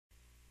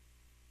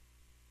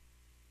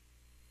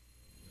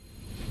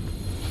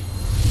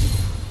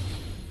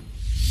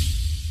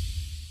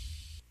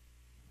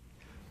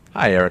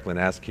Hi, Erik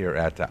Linask here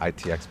at IT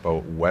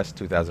Expo West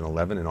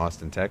 2011 in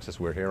Austin, Texas.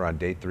 We're here on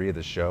day 3 of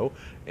the show,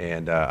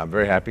 and I'm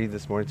very happy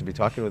this morning to be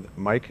talking with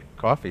Mike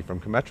Coffey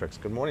from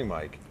Commetrex. Good morning,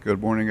 Mike. Good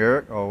morning,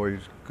 Eric. Always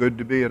good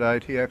to be at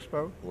IT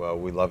Expo. Well,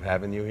 we love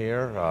having you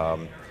here.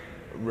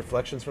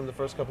 Reflections from the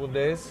first couple of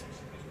days?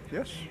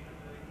 Yes,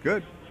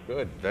 good.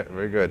 Good,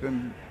 very good.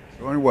 Been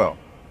going well.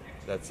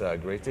 That's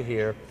great to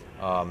hear.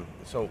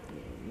 So,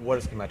 what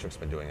has Commetrex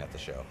been doing at the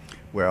show?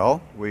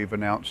 Well, we've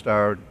announced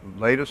our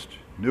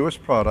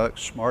newest product,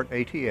 Smart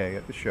ATA,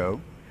 at the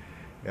show.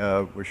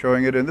 We're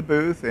showing it in the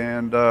booth,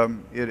 and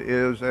it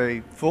is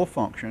a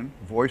full-function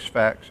voice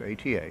fax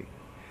ATA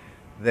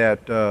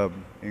that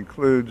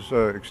includes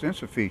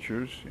extensive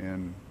features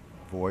in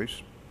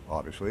voice,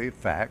 obviously,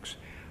 fax,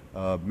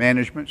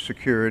 management,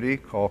 security,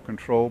 call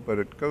control, but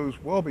it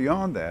goes well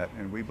beyond that,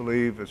 and we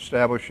believe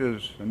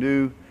establishes a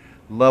new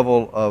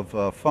level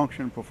of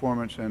function,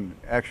 performance, and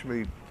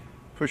actually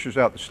pushes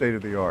out the state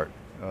of the art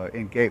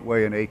in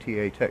gateway and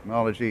ATA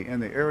technology in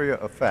the area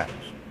of fax.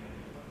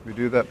 We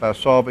do that by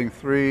solving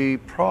 3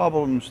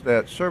 problems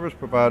that service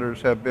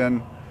providers have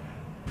been,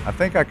 I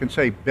think I can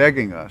say,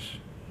 begging us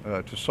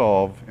to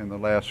solve in the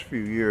last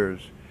few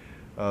years.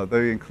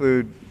 They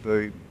include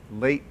the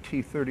late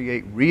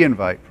T38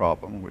 reinvite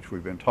problem, which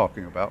we've been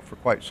talking about for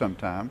quite some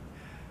time,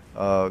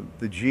 the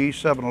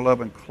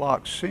G711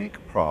 clock sync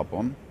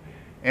problem,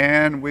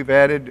 and we've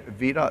added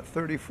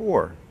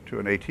V.34 to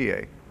an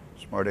ATA.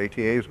 Smart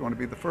ATA is going to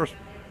be the first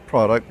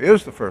product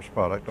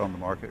on the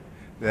market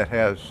that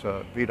has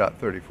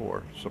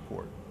V.34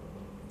 support.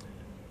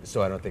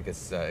 So I don't think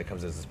it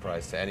comes as a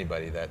surprise to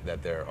anybody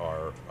that there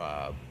are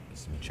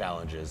some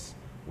challenges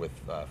with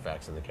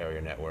fax in the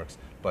carrier networks,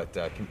 but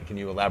can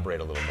you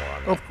elaborate a little more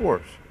on that? Of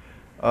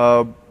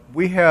course.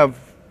 We have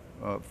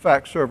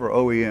fax server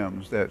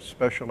OEMs that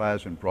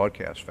specialize in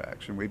broadcast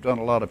fax, and we've done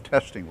a lot of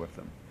testing with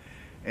them.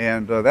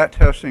 And that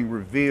testing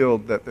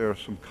revealed that there are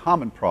some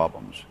common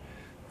problems,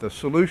 the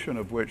solution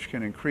of which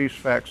can increase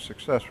fax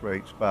success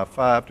rates by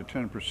 5 to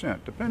 10%,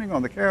 depending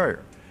on the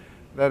carrier.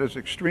 That is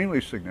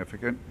extremely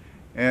significant,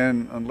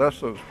 and unless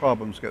those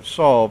problems get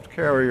solved,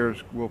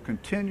 carriers will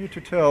continue to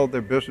tell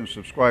their business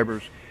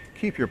subscribers,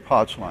 keep your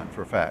POTS line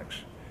for fax.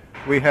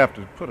 We have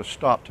to put a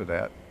stop to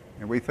that,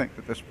 and we think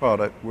that this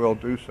product will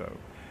do so.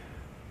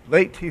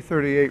 Late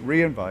T38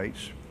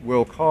 reinvites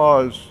will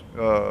cause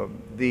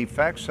the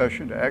fax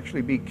session to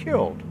actually be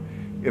killed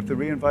if the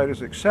reinvite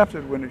is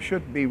accepted when it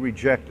should be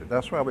rejected.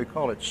 That's why we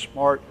call it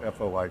Smart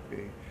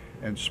FOIP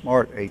and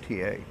Smart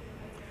ATA.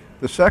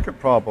 The second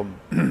problem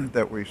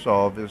that we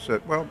solve is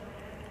that, well,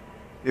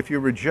 if you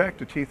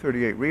reject a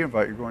T38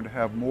 reinvite, you're going to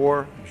have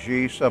more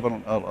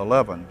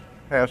G711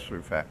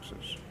 pass-through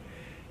faxes.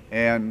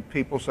 And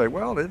people say,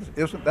 well,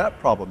 isn't that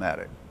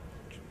problematic?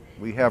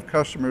 We have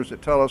customers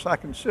that tell us, I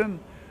can send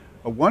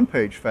a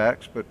 1-page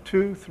fax, but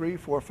 2, 3,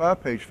 4,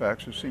 5-page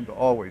faxes seem to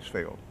always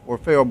fail, or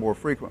fail more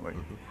frequently.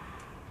 Mm-hmm.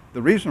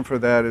 The reason for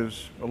that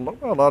is, a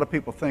lot of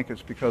people think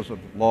it's because of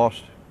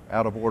lost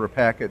out-of-order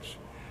packets.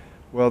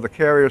 Well, the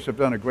carriers have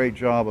done a great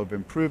job of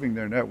improving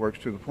their networks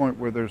to the point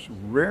where there's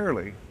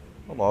rarely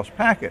a lost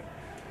packet.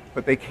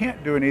 But they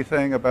can't do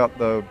anything about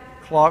the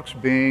clocks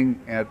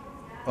being at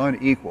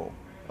unequal.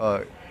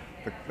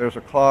 There's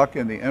a clock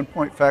in the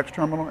endpoint fax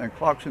terminal and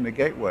clocks in the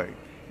gateway.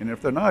 And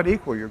if they're not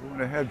equal, you're going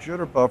to have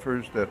jitter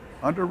buffers that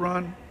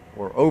underrun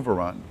or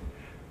overrun.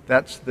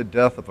 That's the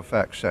death of a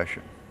fax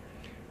session.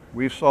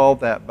 We've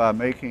solved that by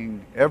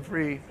making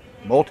every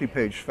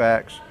multi-page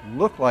fax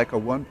look like a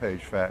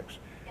 1-page fax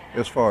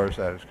as far as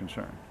that is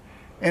concerned.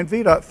 And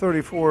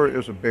V.34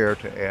 is a bear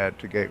to add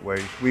to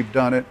gateways. We've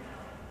done it.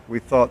 We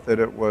thought that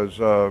it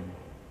was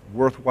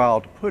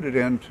worthwhile to put it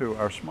into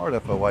our Smart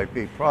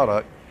FOIP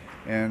product,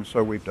 and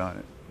so we've done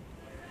it.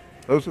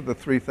 Those are the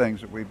 3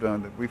 things that we've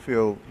done that we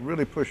feel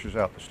really pushes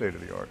out the state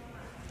of the art.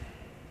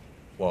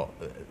 Well,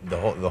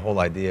 the whole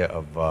idea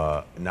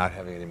of not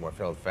having any more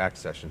failed fax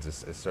sessions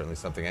is certainly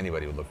something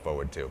anybody would look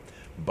forward to.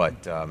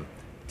 But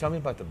tell me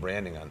about the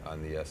branding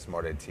on the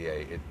Smart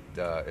ATA.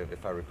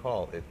 If I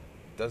recall,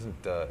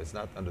 it's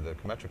not under the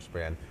Commetrex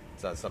brand.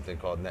 It's on something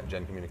called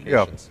NetGen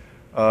Communications.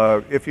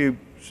 Yeah. If you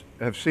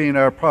have seen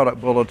our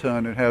product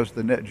bulletin, it has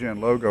the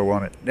NetGen logo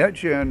on it.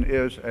 NetGen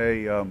is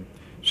a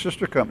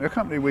sister company, a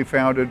company we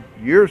founded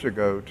years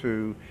ago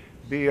to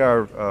be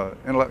our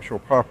intellectual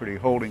property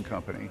holding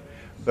company.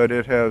 But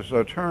it has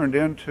turned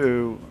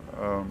into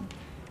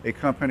a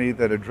company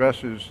that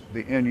addresses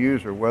the end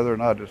user, whether or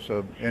not it's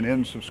an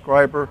end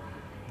subscriber,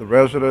 the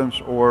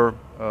residents, or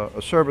a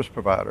service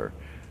provider.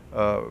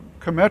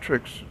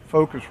 Commetrex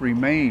focus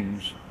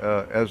remains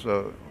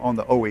on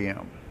the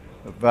OEM,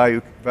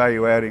 the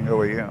value-adding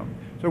OEM.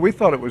 So we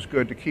thought it was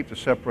good to keep the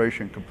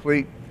separation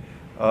complete.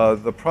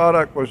 The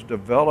product was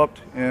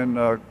developed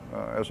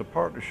as a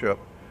partnership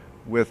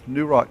with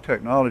New Rock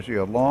Technology,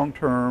 a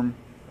long-term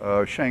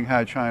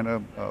Shanghai,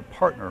 China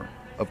partner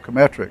of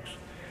Commetrex.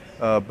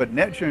 But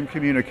NetGen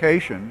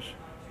Communications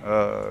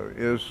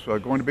is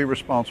going to be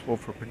responsible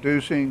for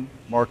producing,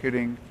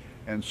 marketing,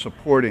 and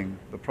supporting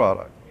the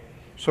product.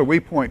 So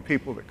we point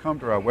people that come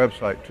to our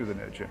website to the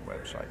NetGen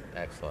website.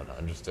 Excellent,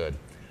 understood.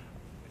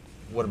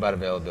 What about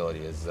availability?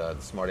 Is the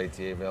Smart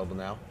ATA available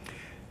now?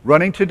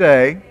 Running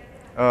today,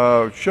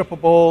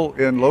 shippable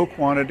in low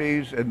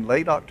quantities in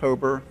late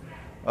October,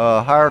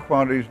 higher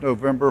quantities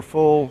November,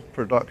 full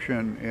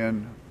production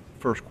in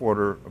first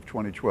quarter of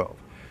 2012.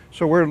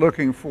 So we're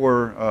looking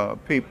for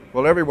people,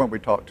 well, everyone we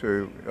talked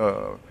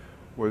to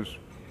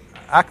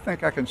I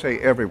think I can say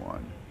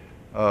everyone,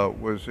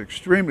 was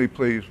extremely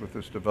pleased with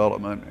this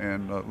development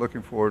and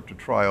looking forward to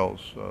trials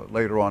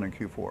later on in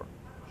Q4.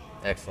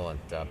 Excellent.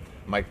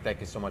 Mike,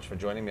 thank you so much for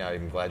joining me.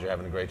 I'm glad you're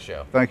having a great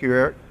show. Thank you,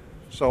 Eric.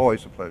 It's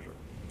always a pleasure.